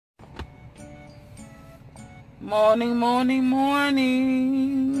Morning, morning, morning.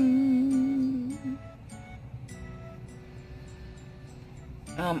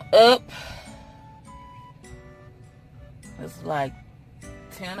 I'm up. It's like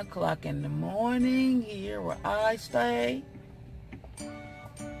 10 o'clock in the morning here where I stay.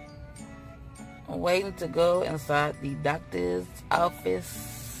 I'm waiting to go inside the doctor's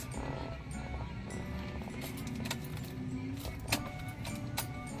office.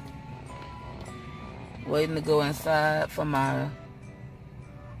 Waiting to go inside for my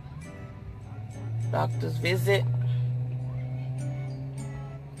doctor's visit.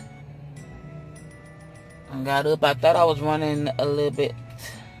 I got up. I thought I was running a little bit.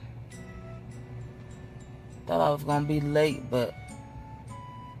 Thought I was going to be late, but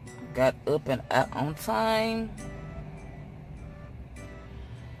got up and out on time.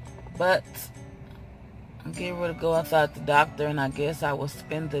 But I'm getting ready to go outside the doctor, and I guess I will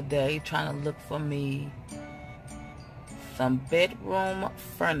spend the day trying to look for me some bedroom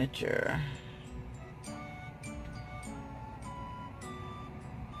furniture.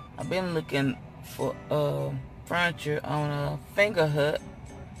 I've been looking for furniture on a Finger Hut,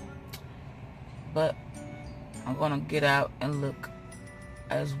 but I'm gonna get out and look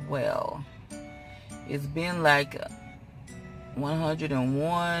as well. It's been like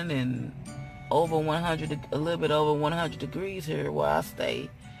 101 and over 100, a little bit over 100 degrees here where I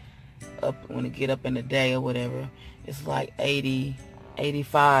stay. Up when I get up in the day or whatever, it's like 80,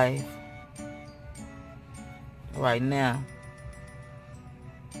 85 right now,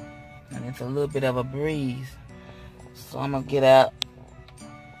 and it's a little bit of a breeze. So I'm gonna get out,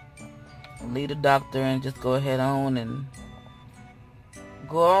 leave the doctor, and just go ahead on and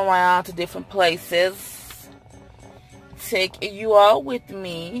go around to different places. Take you all with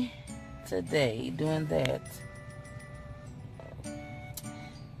me today doing that.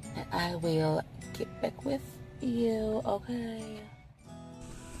 And I will get back with you, okay?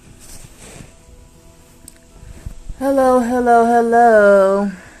 Hello, hello,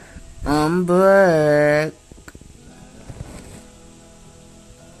 hello. I'm back.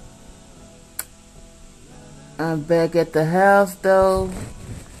 I'm back at the house though,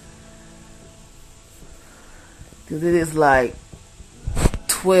 because it is like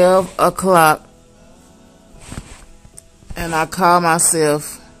 12 o'clock, and I call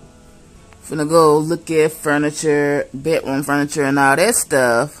myself finna go look at furniture, bedroom furniture and all that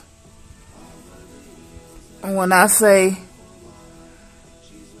stuff. And when I say,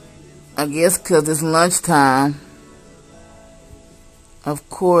 I guess because it's lunchtime, of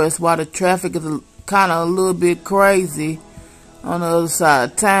course, while the traffic is kind of a little bit crazy on the other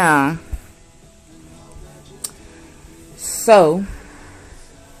side of town. So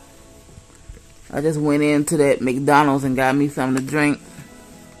I just went into that McDonald's and got me something to drink.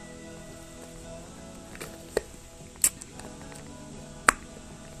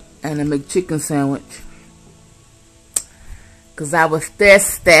 And a McChicken sandwich, because I was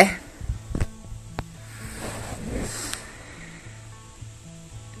thirsty.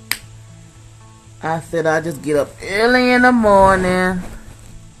 I said I just get up early in the morning.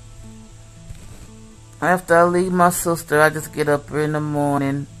 After I leave my sister, I just get up in the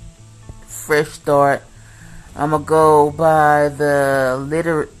morning. Fresh start. I'm going to go by the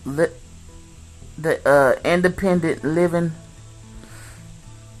independent living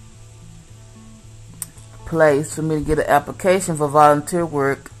place for me to get an application for volunteer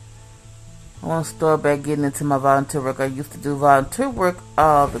work. I want to start back getting into my volunteer work. I used to do volunteer work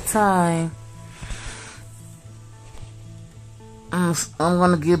all the time. I'm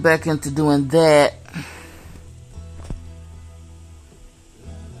going to get back into doing that.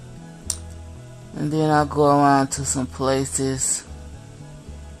 And then I'll go around to some places.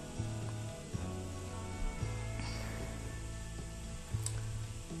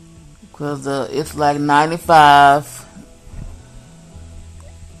 Because it's like 95.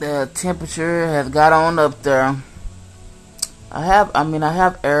 The temperature has got on up there. I have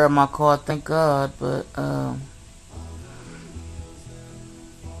air in my car, thank God, but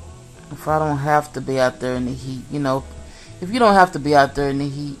if I don't have to be out there in the heat, if you don't have to be out there in the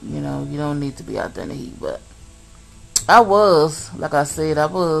heat, you don't need to be out there in the heat. But I was, like I said, I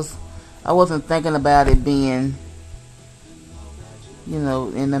wasn't thinking about it being, in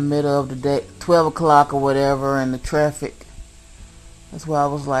the middle of the day, 12 o'clock or whatever, and the traffic. That's why I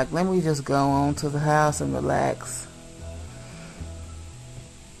was like, let me just go on to the house and relax.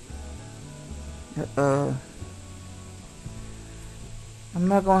 I'm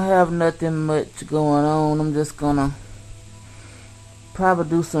not going to have nothing much going on. I'm just going to probably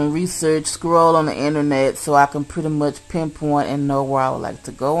do some research, scroll on the internet so I can pretty much pinpoint and know where I would like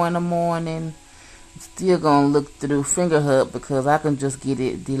to go in the morning, still gonna look through Finger Hut because I can just get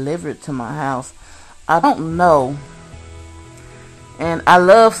it delivered to my house. I don't know. And I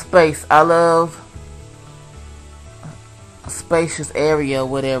love space. I love a spacious area or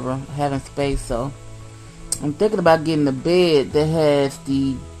whatever, having space. So I'm thinking about getting a bed that has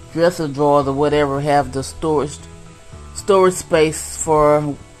the dresser drawers or whatever, have the storage space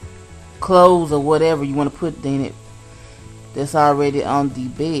for clothes or whatever you want to put in it, that's already on the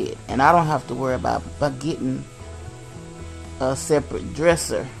bed, and I don't have to worry about getting a separate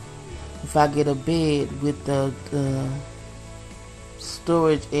dresser if I get a bed with the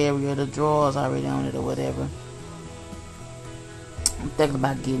storage area, the drawers already on it or whatever. I'm thinking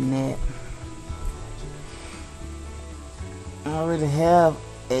about getting that. I already have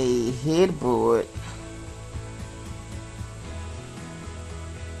a headboard.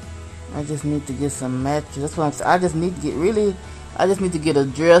 I just need to get some mattress. That's what I'm saying. I just need to get a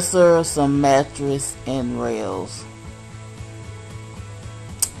dresser, some mattress, and rails.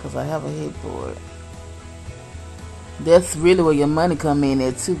 Because I have a headboard. That's really where your money come in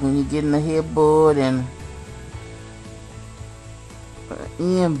at too. When you're getting a headboard and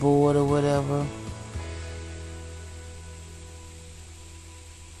end board or whatever.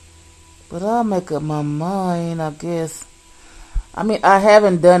 But I'll make up my mind, I guess. I mean, I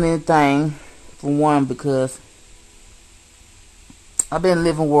haven't done anything, for one, because I've been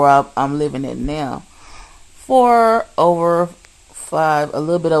living where I'm living at now for a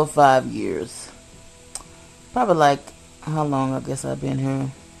little bit over 5 years. Probably like, how long I guess I've been here.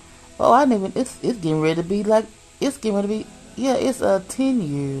 Oh, I didn't even, it's getting ready to be like, it's 10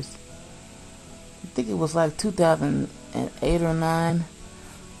 years. I think it was like 2008 or 9,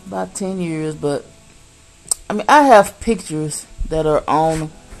 about 10 years, but I mean, I have pictures that are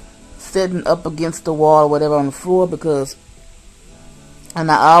on, sitting up against the wall or whatever on the floor, because, and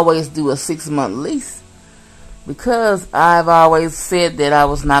I always do a 6-month lease, because I've always said that I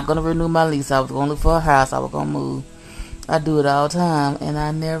was not going to renew my lease. I was going to look for a house. I was going to move. I do it all the time, and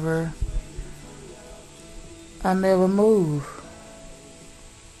I never move.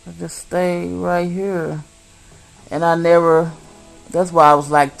 I just stay right here, and that's why I was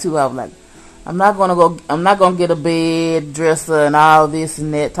like, too, I was like, I'm not gonna get a bed, dresser, and all this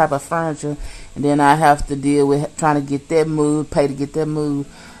and that type of furniture, and then I have to deal with trying to get that moved, pay to get that moved.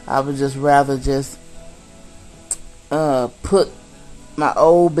 I would just rather just put my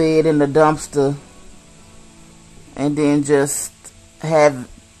old bed in the dumpster, and then just have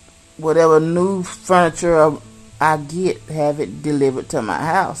whatever new furniture I get, have it delivered to my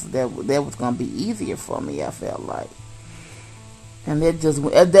house. That was gonna be easier for me, I felt like. And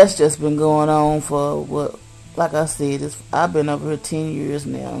that's just been going on for what, like I said, I've been over here 10 years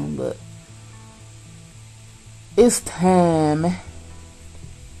now, but it's time.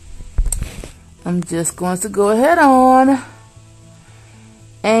 I'm just going to go ahead on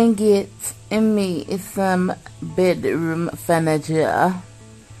and get me some bedroom furniture.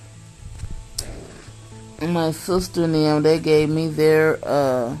 My sister and them, they gave me their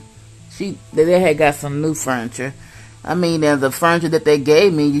they had got some new furniture. I mean, the furniture that they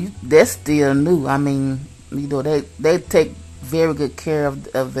gave me, that's still new. I mean, you know, they take very good care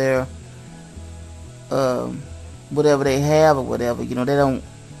of their whatever they have or whatever. You know, they don't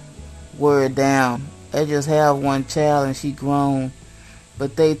wear it down. They just have one child and she grown,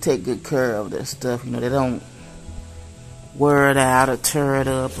 but they take good care of their stuff. You know, they don't wear it out or tear it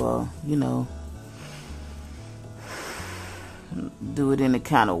up or, you know, do it in a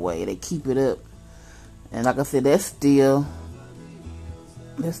kind of way. They keep it up. And like I said, that's still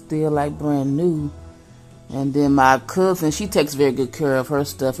like brand new. And then my cousin, she takes very good care of her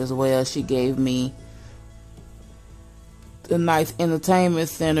stuff as well. She gave me a nice entertainment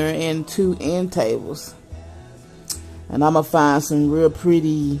center and 2 end tables. And I'm gonna find some real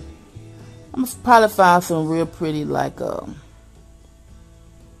pretty. I'm gonna probably find some real pretty, like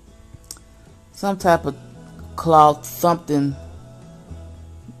some type of cloth, something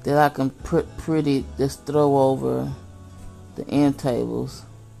that I can put pretty, just throw over the end tables.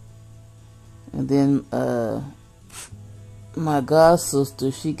 And then my god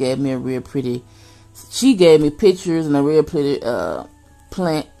sister, she gave me a real pretty, she gave me pictures and a real pretty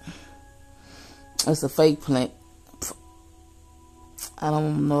plant. It's a fake plant. I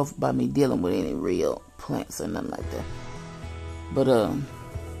don't know if by me dealing with any real plants or nothing like that. But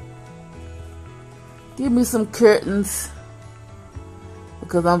give me some curtains,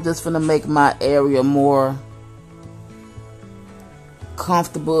 because I'm just gonna make my area more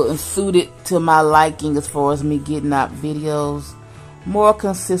comfortable and suited to my liking as far as me getting out videos more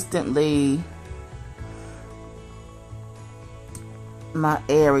consistently. My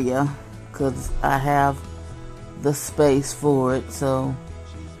area, because I have the space for it. So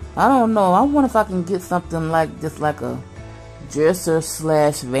I don't know. I wonder if I can get something like just like a dresser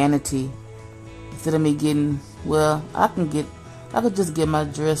 / vanity instead of me getting, well, I could just get my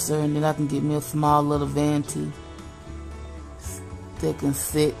dresser and then I can get me a small little vanity that can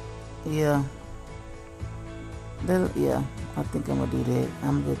sit. Yeah, yeah, I think I'm gonna do that.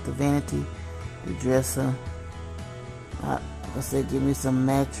 I'm gonna get the vanity, the dresser. I said give me some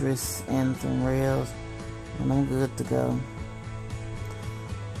mattress and some rails and I'm good to go.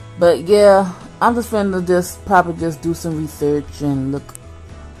 But yeah, I'm just finna probably just do some research and look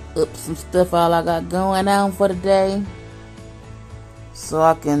up some stuff all I got going on for the day, so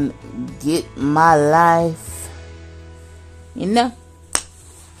I can get my life, you know.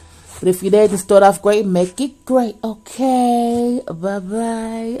 But if your day didn't start off great, make it great, okay? Bye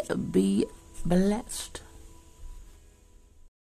bye. Be blessed.